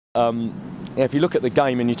If you look at the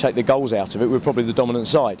game and you take the goals out of it, we're probably the dominant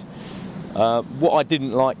side. What I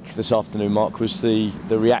didn't like this afternoon, Mark, was the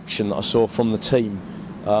reaction that I saw from the team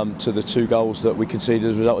to the 2 goals that we conceded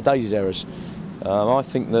as a result of Daisy's errors. I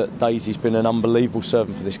think that Daisy's been an unbelievable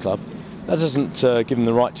servant for this club. That doesn't give him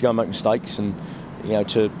the right to go and make mistakes and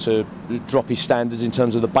to drop his standards in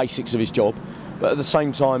terms of the basics of his job. But at the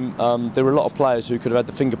same time, there were a lot of players who could have had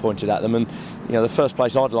the finger pointed at them, and the first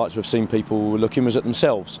place I'd like to have seen people looking was at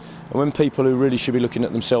themselves. And when people who really should be looking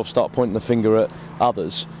at themselves start pointing the finger at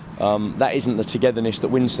others, that isn't the togetherness that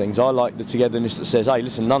wins things. I like the togetherness that says, hey,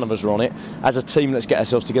 listen, none of us are on it. As a team, let's get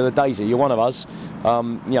ourselves together. Daisy, you're one of us.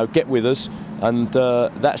 Get with us. And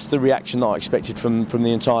that's the reaction that I expected from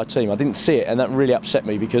the entire team. I didn't see it, and that really upset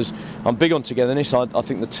me because I'm big on togetherness. I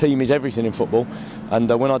think the team is everything in football, and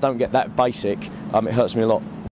when I don't get that basic, it hurts me a lot.